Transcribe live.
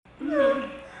Don't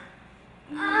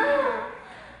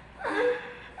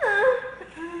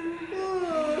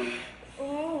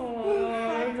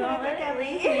let it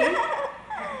leave me.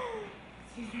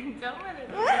 She said, don't let it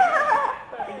leave me.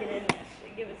 Let me get in there.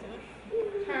 Give it to me.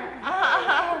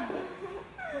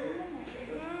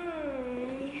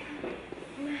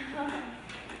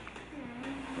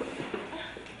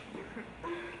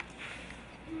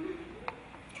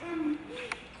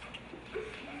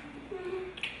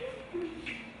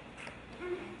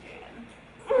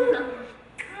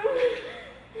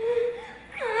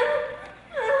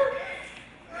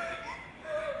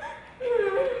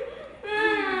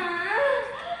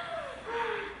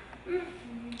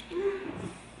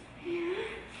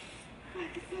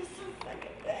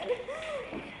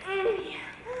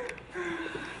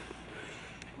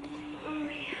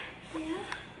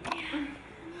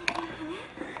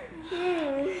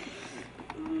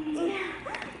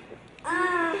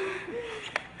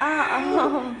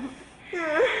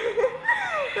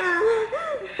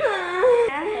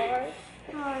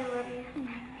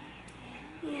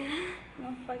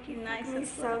 Nice.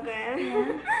 It's so good.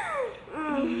 Yeah.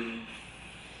 Are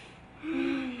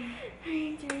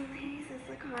you doing these? Does it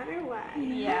look hot or what?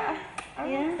 Yeah.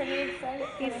 Yeah. Pretty excited.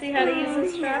 You see how to use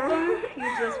the strap on? You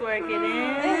just work it in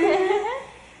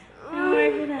and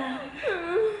work it out.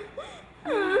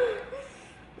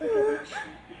 Look at this.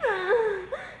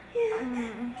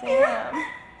 Damn.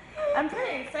 I'm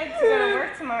pretty excited to go to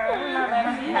work tomorrow. I'm not that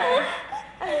excited.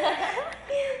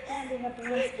 They have the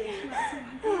reservation.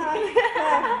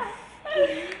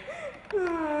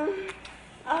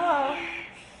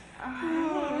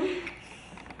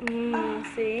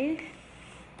 See?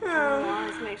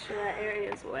 Let's make sure that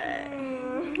area is wet.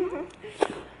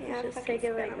 Yeah, just take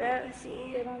it like that.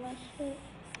 Get on that shit.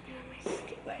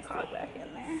 Get my cock back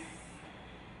in there.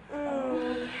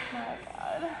 Oh my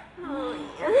god. Oh,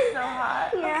 It's so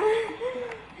hot. yeah.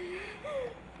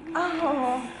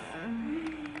 Oh.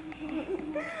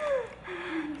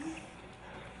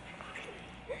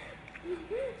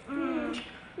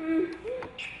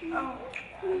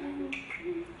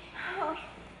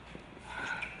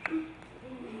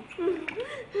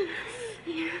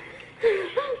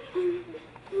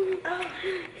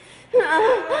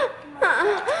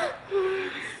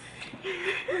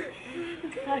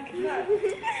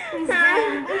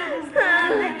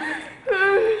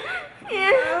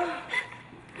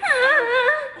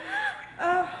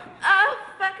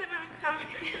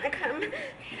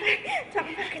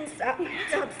 Don't fucking stop.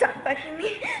 Don't stop fucking me.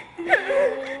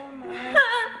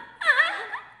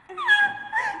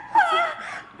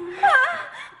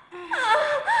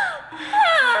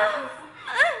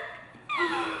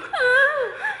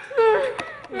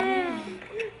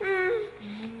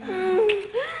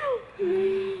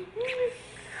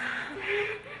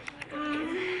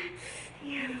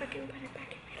 Yeah, fucking put it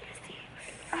back in my pussy.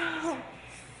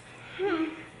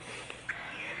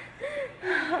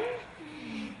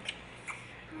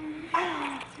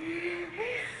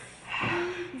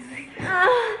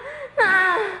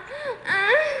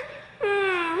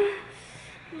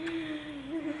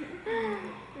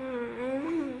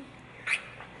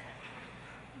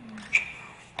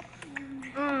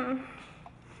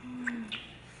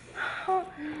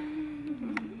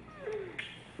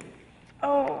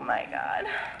 Oh my god.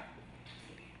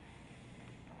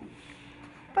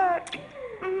 Fuck.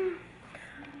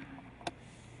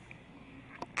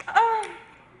 Oh.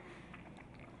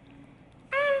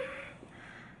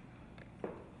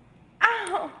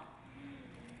 Ow.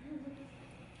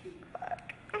 Fuck.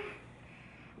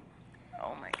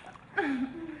 Oh my god.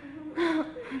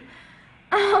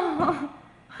 Oh.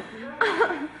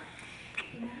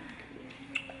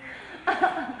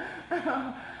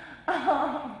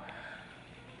 Oh.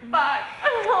 Fuck.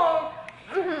 Oh.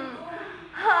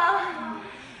 Ha.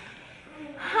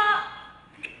 Ha.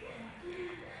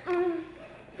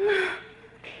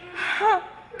 Ha.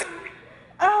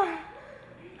 Oh.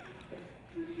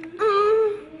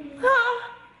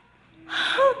 Oh.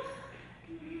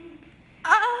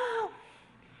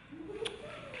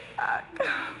 Fuck.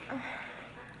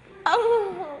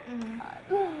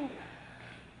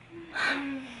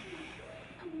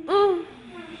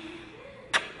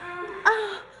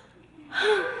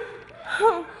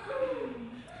 Oh.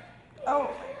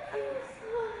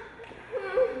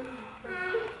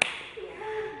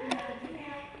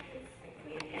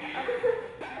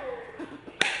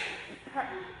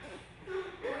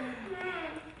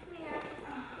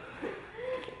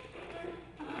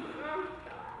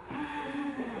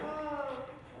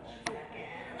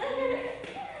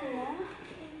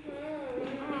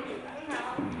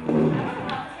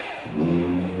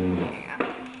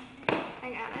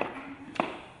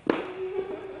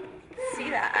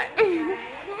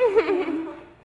 that.